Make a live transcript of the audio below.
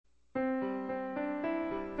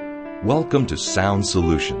Welcome to Sound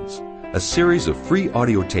Solutions, a series of free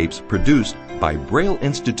audio tapes produced by Braille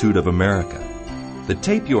Institute of America. The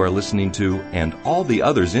tape you are listening to and all the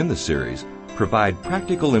others in the series provide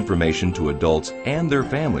practical information to adults and their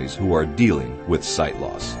families who are dealing with sight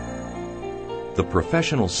loss. The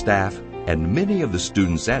professional staff and many of the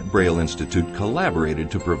students at Braille Institute collaborated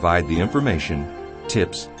to provide the information,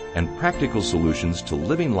 tips, and practical solutions to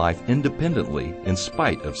living life independently in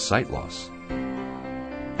spite of sight loss.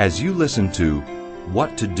 As you listen to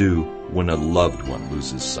What to Do When a Loved One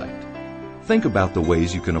Loses Sight, think about the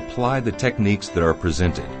ways you can apply the techniques that are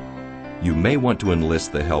presented. You may want to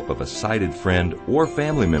enlist the help of a sighted friend or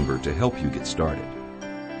family member to help you get started.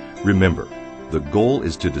 Remember, the goal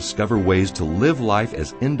is to discover ways to live life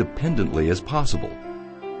as independently as possible.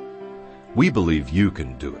 We believe you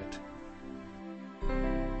can do it.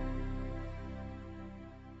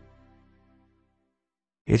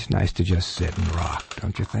 It's nice to just sit and rock,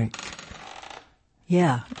 don't you think?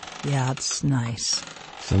 Yeah, it's nice.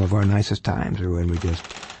 Some of our nicest times are when we just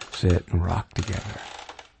sit and rock together.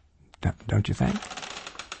 Don't you think?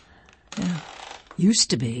 Yeah. Used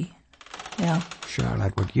to be. Yeah.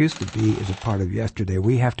 Charlotte, what used to be is a part of yesterday.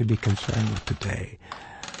 We have to be concerned with today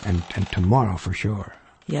and tomorrow for sure.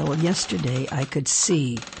 Yeah, well, yesterday I could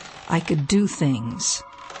see. I could do things.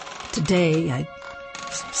 Today I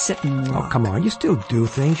sit and rock. Oh, come on. You still do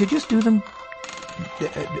things. You just do them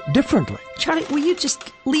differently. Charlie, will you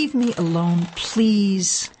just leave me alone,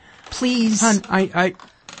 please? Please. Hon, I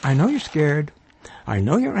know you're scared. I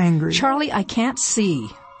know you're angry. Charlie, I can't see.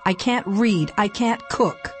 I can't read. I can't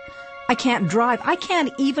cook. I can't drive. I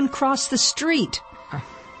can't even cross the street.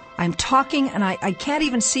 I'm talking and I can't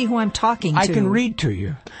even see who I'm talking to. I can read to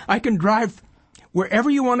you. I can drive wherever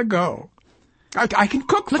you want to go. I can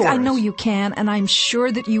cook for us. Look, I know you can, and I'm sure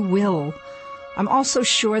that you will. I'm also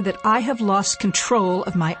sure that I have lost control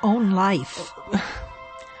of my own life.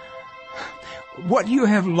 What you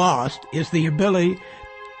have lost is the ability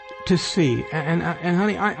to see. And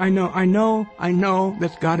honey, I know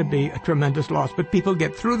that's got to be a tremendous loss. But people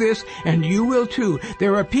get through this, and you will too.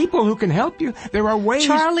 There are people who can help you. There are ways.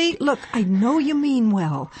 Charlie, look, I know you mean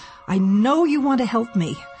well. I know you want to help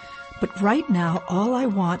me. But right now, all I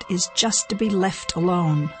want is just to be left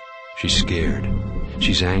alone. She's scared.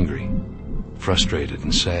 She's angry, frustrated,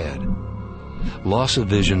 and sad. Loss of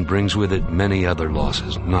vision brings with it many other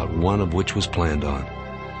losses, not one of which was planned on.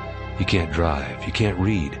 You can't drive. You can't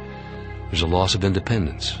read. There's a loss of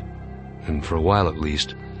independence. And for a while at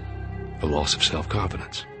least, a loss of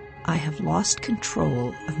self-confidence. I have lost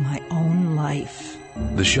control of my own life.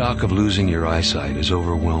 The shock of losing your eyesight is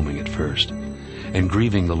overwhelming at first. And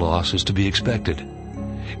grieving the loss is to be expected.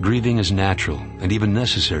 Grieving is natural and even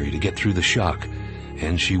necessary to get through the shock,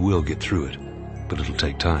 and she will get through it, but it'll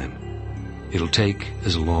take time. It'll take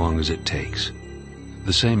as long as it takes.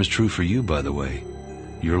 The same is true for you, by the way.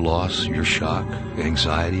 Your loss, your shock,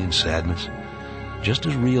 anxiety, and sadness, just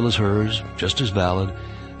as real as hers, just as valid,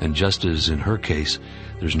 and just as in her case,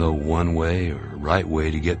 there's no one way or right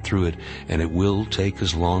way to get through it, and it will take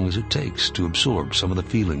as long as it takes to absorb some of the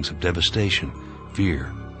feelings of devastation,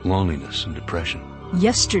 fear, loneliness, and depression.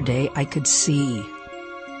 Yesterday I could see.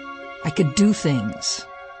 I could do things.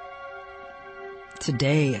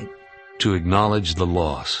 Today To acknowledge the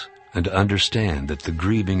loss and to understand that the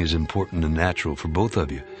grieving is important and natural for both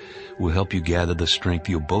of you will help you gather the strength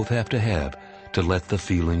you'll both have to let the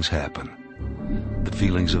feelings happen. The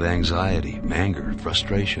feelings of anxiety, anger,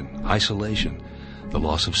 frustration, isolation, the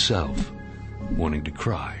loss of self, wanting to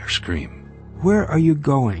cry or scream. Where are you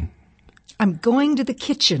going? I'm going to the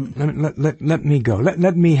kitchen. Let me go.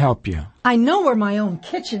 Let me help you. I know where my own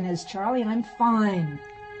kitchen is, Charlie, and I'm fine.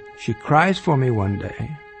 She cries for me one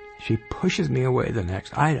day. She pushes me away the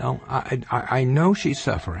next. I know she's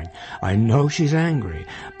suffering. I know she's angry.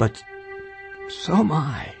 But so am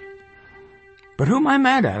I. But who am I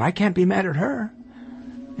mad at? I can't be mad at her.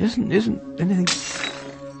 Isn't anything...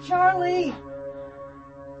 Charlie!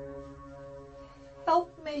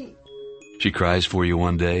 Help me. She cries for you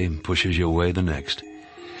one day and pushes you away the next.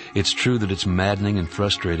 It's true that it's maddening and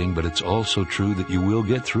frustrating, but it's also true that you will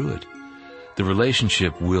get through it. The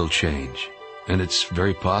relationship will change, and it's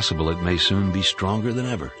very possible it may soon be stronger than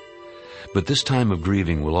ever. But this time of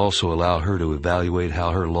grieving will also allow her to evaluate how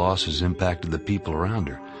her loss has impacted the people around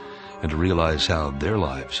her, and to realize how their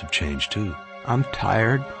lives have changed too. I'm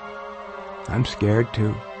tired. I'm scared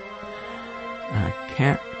too. And I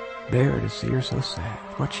can't bear to see her so sad.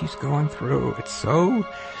 What she's going through, it's so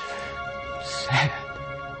sad.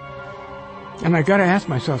 And I gotta ask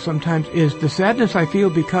myself sometimes, is the sadness I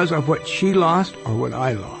feel because of what she lost or what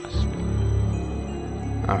I lost?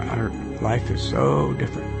 Our life is so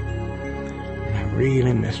different.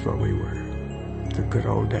 really miss where we were. The good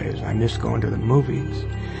old days. I miss going to the movies.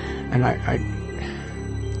 And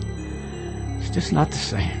it's just not the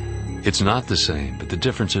same. It's not the same, but the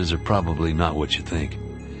differences are probably not what you think.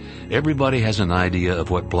 Everybody has an idea of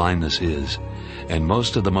what blindness is, and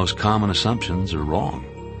most of the most common assumptions are wrong.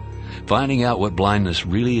 Finding out what blindness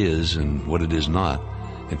really is and what it is not,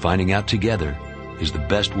 and finding out together, is the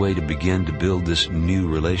best way to begin to build this new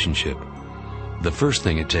relationship. The first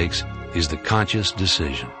thing it takes is the conscious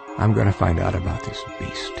decision. I'm going to find out about this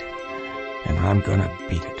beast, and I'm going to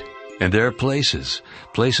beat it. And there are places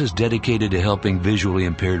dedicated to helping visually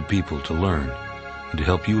impaired people to learn, and to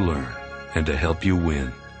help you learn, and to help you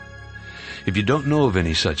win. If you don't know of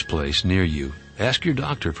any such place near you, ask your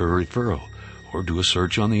doctor for a referral, or do a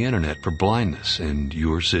search on the internet for blindness in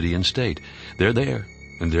your city and state. They're there,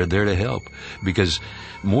 and they're there to help, because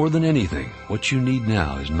more than anything, what you need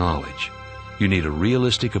now is knowledge. You need a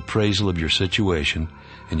realistic appraisal of your situation,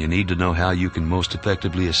 and you need to know how you can most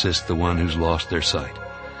effectively assist the one who's lost their sight.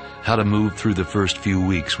 How to move through the first few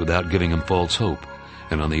weeks without giving them false hope,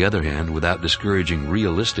 and on the other hand, without discouraging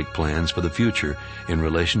realistic plans for the future in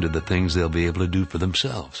relation to the things they'll be able to do for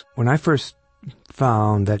themselves. When I first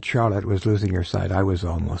found that Charlotte was losing her sight, I was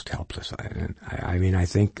almost helpless. I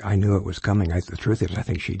think I knew it was coming. The truth is, I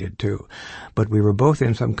think she did too. But we were both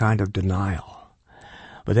in some kind of denial.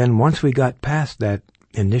 But then once we got past that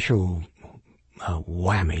initial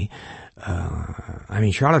whammy,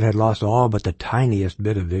 Charlotte had lost all but the tiniest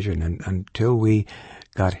bit of vision, and until we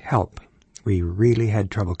got help, we really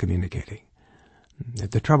had trouble communicating.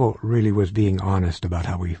 The trouble really was being honest about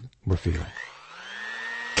how we were feeling.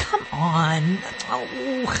 Come on.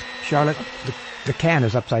 Oh. Charlotte, the can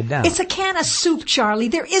is upside down. It's a can of soup, Charlie.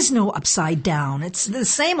 There is no upside down. It's the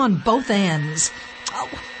same on both ends. Oh,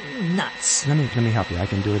 nuts. Let me help you. I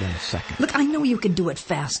can do it in a second. Look, I know you can do it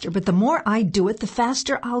faster, but the more I do it, the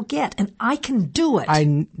faster I'll get, and I can do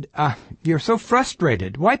it. You're so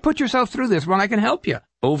frustrated. Why put yourself through this when I can help you?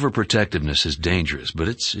 Overprotectiveness is dangerous, but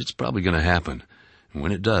it's probably going to happen. And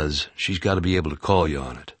when it does, she's got to be able to call you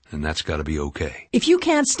on it, and that's got to be okay. If you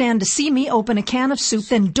can't stand to see me open a can of soup,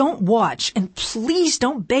 then don't watch, and please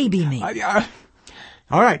don't baby me.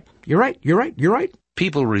 All right. You're right.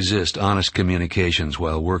 People resist honest communications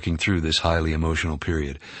while working through this highly emotional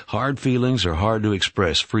period. Hard feelings are hard to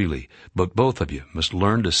express freely, but both of you must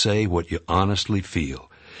learn to say what you honestly feel.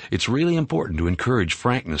 It's really important to encourage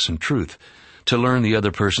frankness and truth, to learn the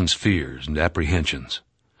other person's fears and apprehensions.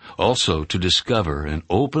 Also, to discover and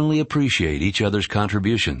openly appreciate each other's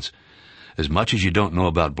contributions. As much as you don't know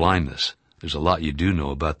about blindness, there's a lot you do know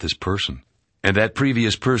about this person. And that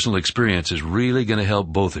previous personal experience is really going to help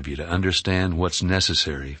both of you to understand what's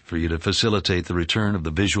necessary for you to facilitate the return of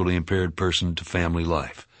the visually impaired person to family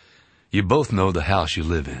life. You both know the house you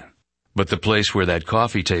live in. But the place where that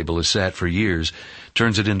coffee table has sat for years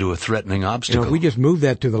turns it into a threatening obstacle. If we just move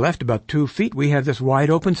that to the left about 2 feet, we have this wide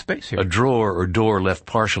open space here. A drawer or door left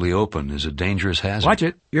partially open is a dangerous hazard. Watch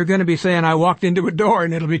it. You're going to be saying I walked into a door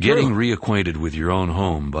and it'll be true. Getting reacquainted with your own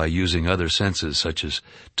home by using other senses such as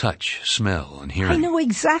touch, smell, and hearing. I know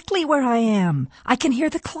exactly where I am. I can hear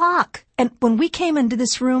the clock. And when we came into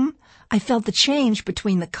this room, I felt the change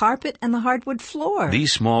between the carpet and the hardwood floor.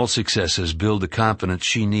 These small successes build the confidence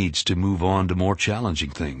she needs to move on to more challenging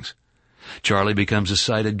things. Charlie becomes a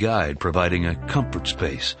sighted guide, providing a comfort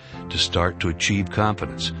space to start to achieve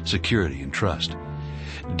confidence, security, and trust.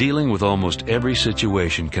 Dealing with almost every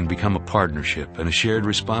situation can become a partnership and a shared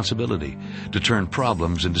responsibility to turn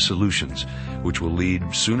problems into solutions, which will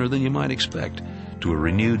lead, sooner than you might expect, to a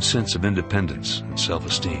renewed sense of independence and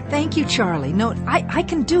self-esteem. Thank you, Charlie. No, I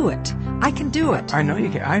can do it. I can do it. I know you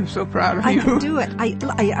can. I'm so proud of you. I can do it.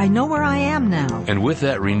 I know where I am now. And with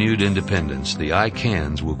that renewed independence, the I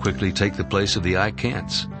cans will quickly take the place of the I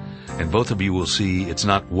can'ts. And both of you will see it's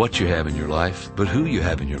not what you have in your life, but who you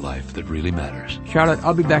have in your life that really matters. Charlotte,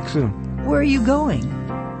 I'll be back soon. Where are you going?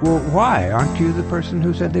 Well, why? Aren't you the person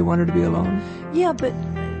who said they wanted to be alone? Yeah, but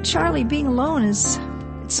Charlie, being alone is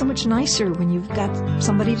so much nicer when you've got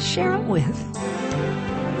somebody to share it with.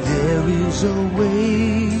 There is a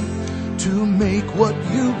way to make what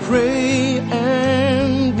you pray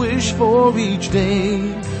and wish for each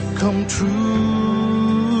day come true.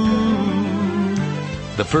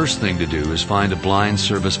 The first thing to do is find a blind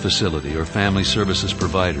service facility or family services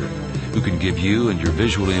provider who can give you and your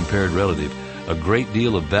visually impaired relative a great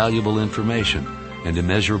deal of valuable information and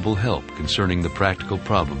immeasurable help concerning the practical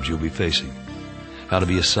problems you'll be facing. How to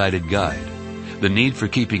be a sighted guide, the need for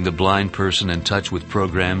keeping the blind person in touch with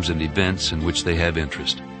programs and events in which they have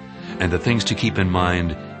interest, and the things to keep in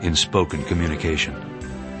mind in spoken communication.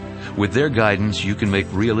 With their guidance, you can make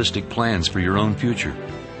realistic plans for your own future,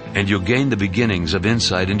 and you'll gain the beginnings of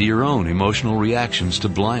insight into your own emotional reactions to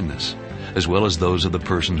blindness, as well as those of the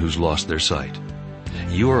person who's lost their sight.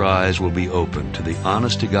 Your eyes will be open to the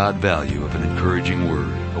honest-to-God value of an encouraging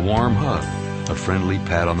word, a warm hug, a friendly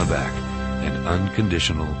pat on the back, and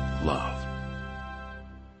unconditional love.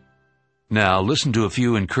 Now, listen to a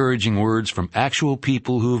few encouraging words from actual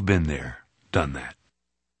people who have been there, done that.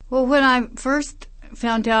 Well, when I first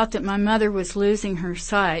found out that my mother was losing her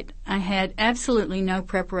sight, I had absolutely no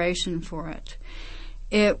preparation for it.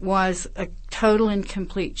 It was a total and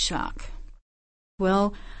complete shock.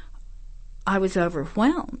 Well, I was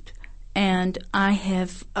overwhelmed, and I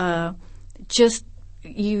have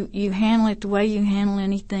you handle it the way you handle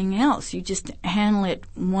anything else. You just handle it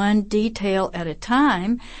one detail at a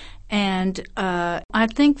time. And I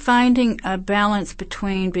think finding a balance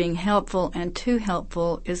between being helpful and too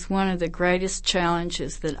helpful is one of the greatest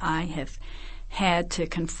challenges that I have had to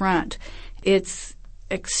confront. It's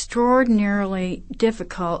extraordinarily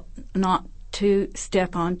difficult not to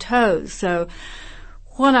step on toes. So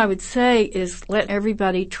what I would say is let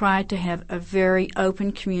everybody try to have a very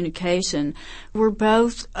open communication. We're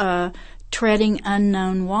both treading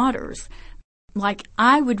unknown waters. Like,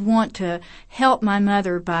 I would want to help my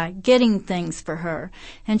mother by getting things for her,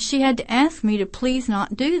 and she had to ask me to please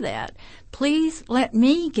not do that. Please let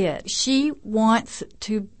me get. She wants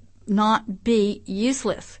to not be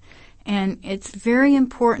useless. And it's very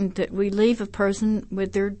important that we leave a person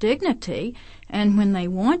with their dignity, and when they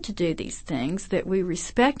want to do these things, that we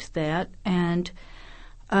respect that and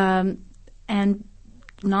not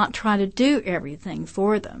try to do everything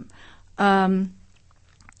for them.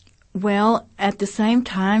 Well, at the same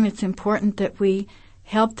time, it's important that we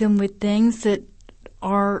help them with things that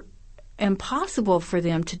are impossible for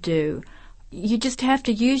them to do. You just have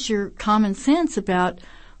to use your common sense about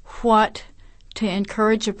what to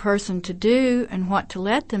encourage a person to do and what to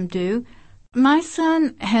let them do. My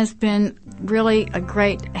son has been really a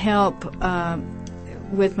great help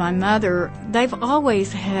with my mother. They've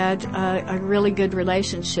always had a really good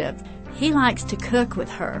relationship. He likes to cook with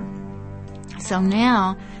her. So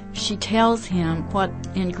now she tells him what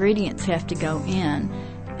ingredients have to go in,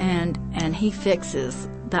 and he fixes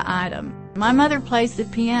the item. My mother plays the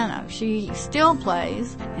piano. She still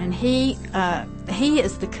plays, and he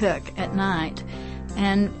is the cook at night.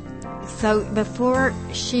 And so before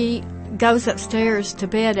she goes upstairs to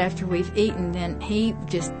bed after we've eaten, then he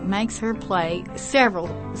just makes her play several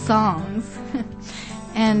songs.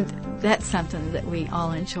 And that's something that we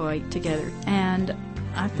all enjoy together. And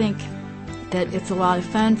I think that it's a lot of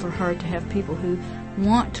fun for her to have people who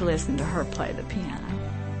want to listen to her play the piano.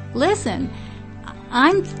 Listen,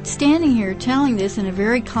 I'm standing here telling this in a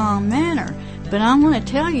very calm manner, but I want to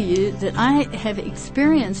tell you that I have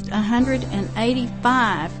experienced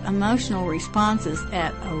 185 emotional responses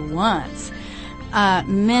at once,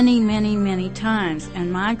 many times,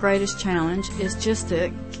 and my greatest challenge is just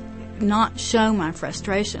to not show my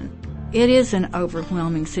frustration. It is an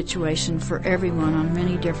overwhelming situation for everyone on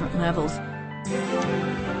many different levels.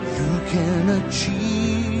 You can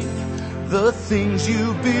achieve the things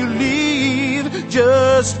you believe.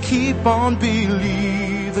 Just keep on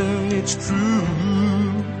believing it's true.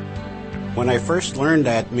 When I first learned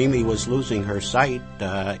that Mimi was losing her sight,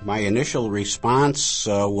 my initial response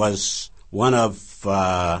was one of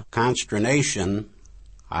consternation.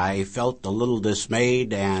 I felt a little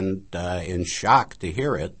dismayed and in shock to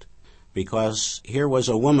hear it, because here was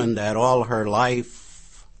a woman that all her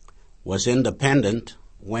life was independent.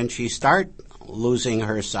 When she started losing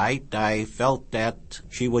her sight, I felt that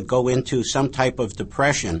she would go into some type of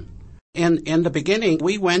depression. In the beginning,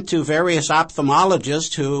 we went to various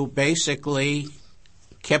ophthalmologists who basically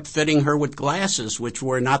kept fitting her with glasses, which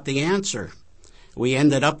were not the answer. We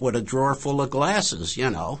ended up with a drawer full of glasses,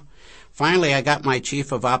 Finally, I got my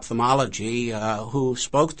chief of ophthalmology who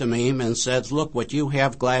spoke to me and said, look, what you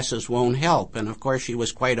have, glasses won't help. And, of course, she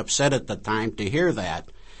was quite upset at the time to hear that.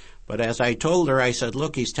 But as I told her, I said,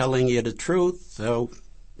 look, he's telling you the truth. So,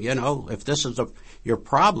 if this is your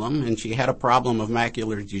problem, and she had a problem of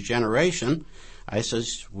macular degeneration, I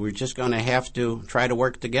says, we're just going to have to try to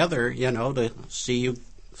work together, to see you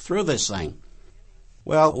through this thing.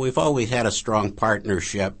 Well, we've always had a strong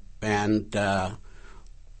partnership, and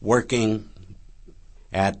working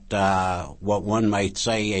at what one might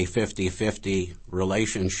say a 50-50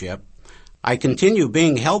 relationship. I continue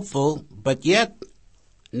being helpful, but yet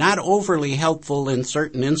not overly helpful in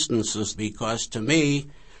certain instances, because to me,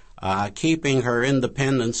 keeping her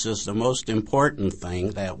independence is the most important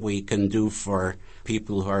thing that we can do for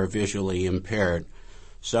people who are visually impaired.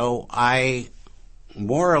 So I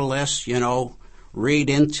more or less, read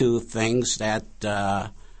into things that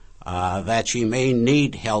that she may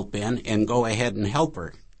need help in and go ahead and help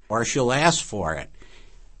her, or she'll ask for it.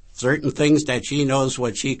 Certain things that she knows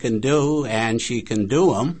what she can do and she can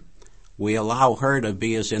do them, we allow her to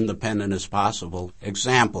be as independent as possible.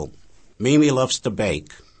 Example, Mimi loves to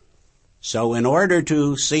bake. So in order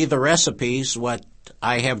to see the recipes, what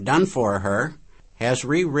I have done for her has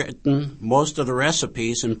rewritten most of the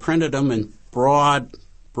recipes and printed them in broad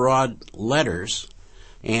letters.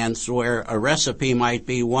 And so where a recipe might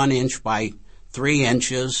be 1 inch by 3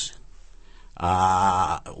 inches,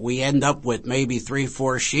 we end up with maybe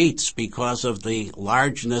 3-4 sheets because of the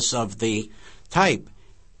largeness of the type.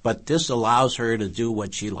 But this allows her to do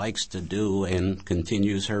what she likes to do and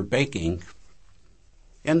continues her baking.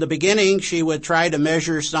 In the beginning, she would try to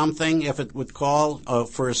measure something, if it would call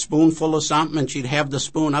for a spoonful of something, and she'd have the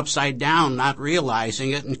spoon upside down, not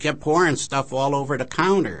realizing it, and kept pouring stuff all over the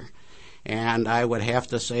counter. And I would have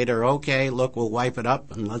to say to her, okay, look, we'll wipe it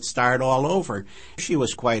up and let's start all over. She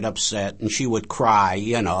was quite upset, and she would cry,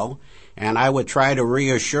 and I would try to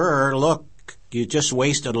reassure her, look, you just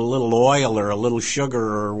wasted a little oil or a little sugar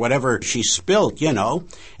or whatever she spilt,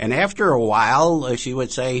 And after a while, she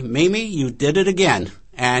would say, Mimi, you did it again.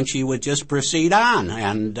 And she would just proceed on.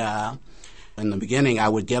 And in the beginning, I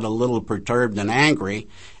would get a little perturbed and angry,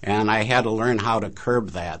 and I had to learn how to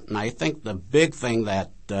curb that. And I think the big thing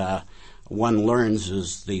that one learns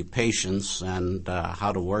is the patience and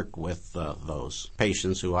how to work with those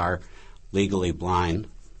patients who are legally blind.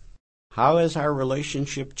 How has our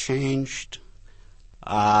relationship changed?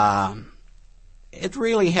 It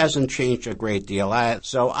really hasn't changed a great deal.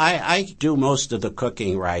 I do most of the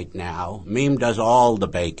cooking right now. Meme does all the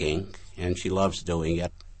baking, and she loves doing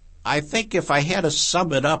it. I think if I had to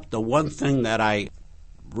sum it up, the one thing that I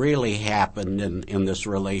really happened in this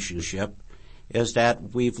relationship is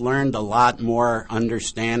that we've learned a lot more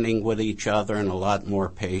understanding with each other and a lot more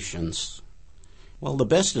patience. Well, the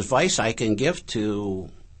best advice I can give to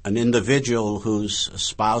an individual whose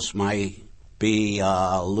spouse might be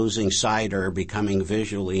losing sight or becoming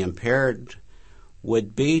visually impaired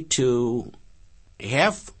would be to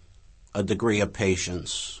have a degree of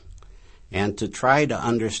patience and to try to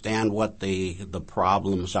understand what the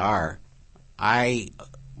problems are. I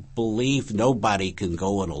believe nobody can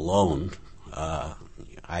go it alone.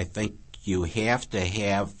 I think you have to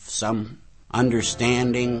have some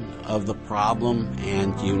understanding of the problem,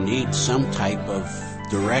 and you need some type of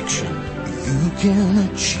direction. You can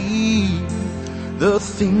achieve the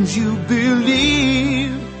things you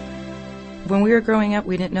believe. When we were growing up,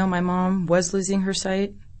 we didn't know my mom was losing her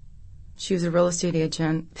sight. She was a real estate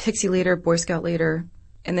agent, Pixie leader, Boy Scout leader.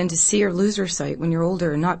 And then to see her lose her sight when you're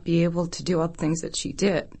older and not be able to do all the things that she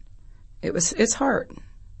did, it's hard.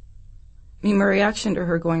 I mean, my reaction to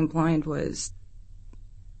her going blind was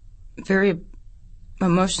very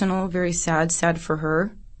emotional, very sad for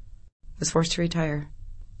her. Was forced to retire.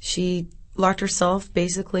 She locked herself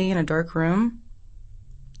basically in a dark room,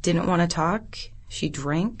 didn't want to talk, she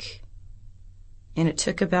drank, and it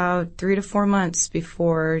took about 3 to 4 months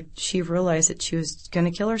before she realized that she was going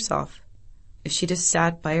to kill herself if she just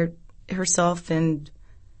sat by herself and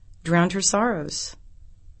drowned her sorrows.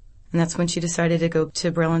 And that's when she decided to go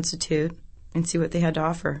to Braille Institute and see what they had to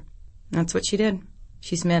offer. And that's what she did.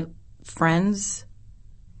 She's met friends.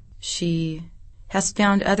 She has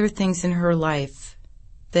found other things in her life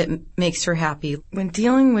that makes her happy. When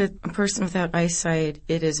dealing with a person without eyesight,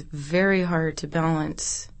 it is very hard to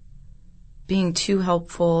balance being too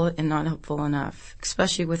helpful and not helpful enough,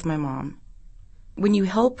 especially with my mom. When you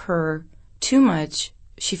help her too much,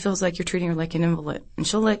 she feels like you're treating her like an invalid, and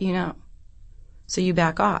she'll let you know. So you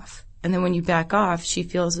back off. And then when you back off, she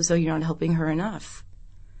feels as though you're not helping her enough.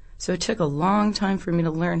 So it took a long time for me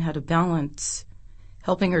to learn how to balance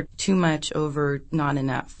helping her too much over not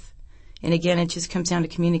enough. And again, it just comes down to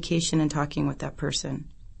communication and talking with that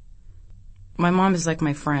person. My mom is like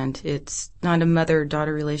my friend. It's not a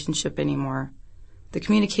mother-daughter relationship anymore. The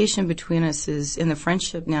communication between us and the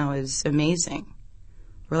friendship now is amazing.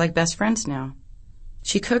 We're like best friends now.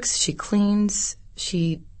 She cooks, she cleans,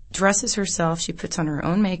 she dresses herself, she puts on her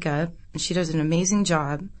own makeup, and she does an amazing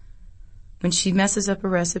job. When she messes up a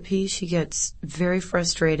recipe, she gets very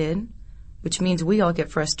frustrated, which means we all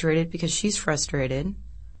get frustrated because she's frustrated.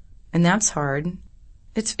 And that's hard.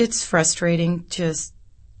 It's frustrating just,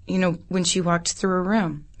 when she walks through a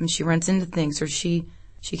room and she runs into things or she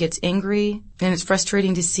gets angry, and it's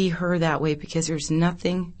frustrating to see her that way because there's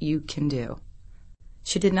nothing you can do.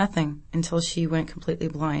 She did nothing until she went completely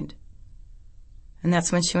blind. And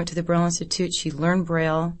that's when she went to the Braille Institute. She learned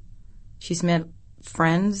Braille. She's met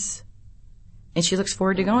friends. and she looks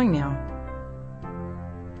forward to going now.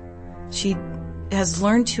 She has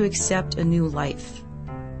learned to accept a new life.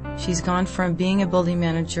 She's gone from being a building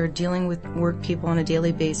manager, dealing with work people on a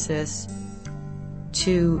daily basis,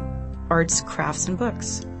 to arts, crafts, and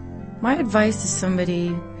books. My advice to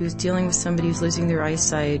somebody who's dealing with somebody who's losing their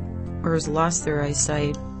eyesight or has lost their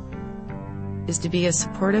eyesight is to be as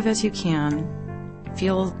supportive as you can.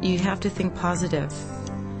 You have to think positive.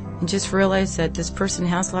 And just realize that this person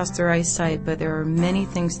has lost their eyesight, but there are many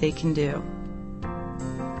things they can do.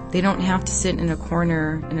 They don't have to sit in a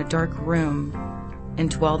corner in a dark room and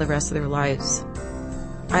dwell the rest of their lives.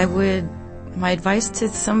 My advice to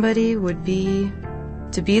somebody would be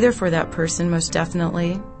to be there for that person, most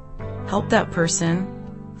definitely. Help that person.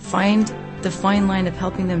 Find the fine line of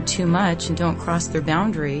helping them too much and don't cross their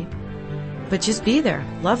boundary. But just be there.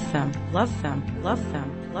 Love them, love them, love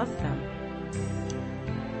them, love them.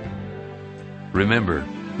 Remember,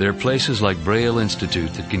 there are places like Braille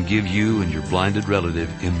Institute that can give you and your blinded relative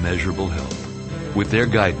immeasurable help. With their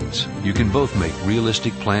guidance, you can both make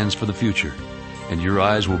realistic plans for the future, and your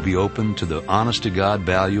eyes will be open to the honest-to-God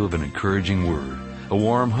value of an encouraging word, a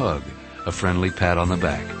warm hug, a friendly pat on the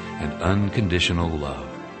back, and unconditional love.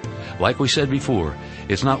 Like we said before,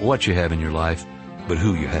 it's not what you have in your life, but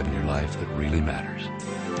who you have in your life that really matters.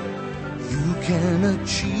 You can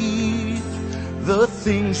achieve the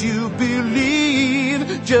things you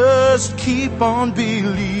believe. Just keep on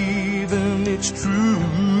believing it's true.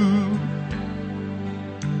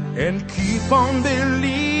 And keep on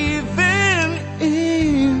believing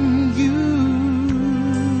in you.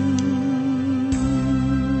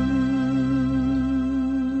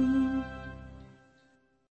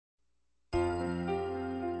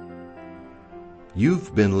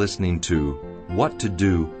 You've been listening to What to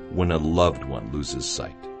Do When a Loved One Loses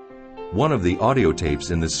Sight, one of the audio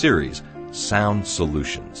tapes in the series Sound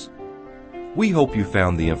Solutions. We hope you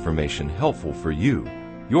found the information helpful for you,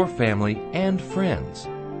 your family, and friends.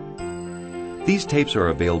 These tapes are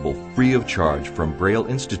available free of charge from Braille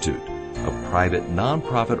Institute, a private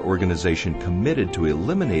non-profit organization committed to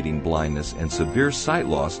eliminating blindness and severe sight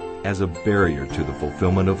loss as a barrier to the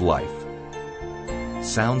fulfillment of life.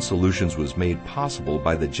 Sound Solutions was made possible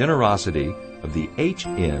by the generosity of the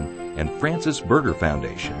H.N. and Francis Berger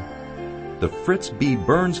Foundation, the Fritz B.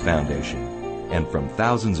 Burns Foundation, and from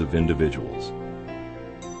thousands of individuals.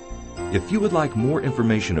 If you would like more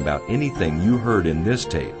information about anything you heard in this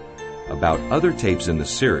tape, about other tapes in the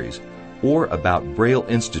series, or about Braille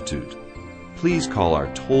Institute, please call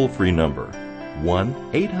our toll-free number,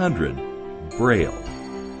 1-800-BRAILLE.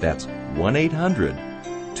 That's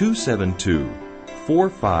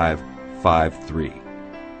 1-800-272-4553.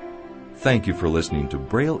 Thank you for listening to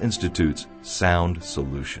Braille Institute's Sound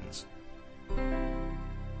Solutions.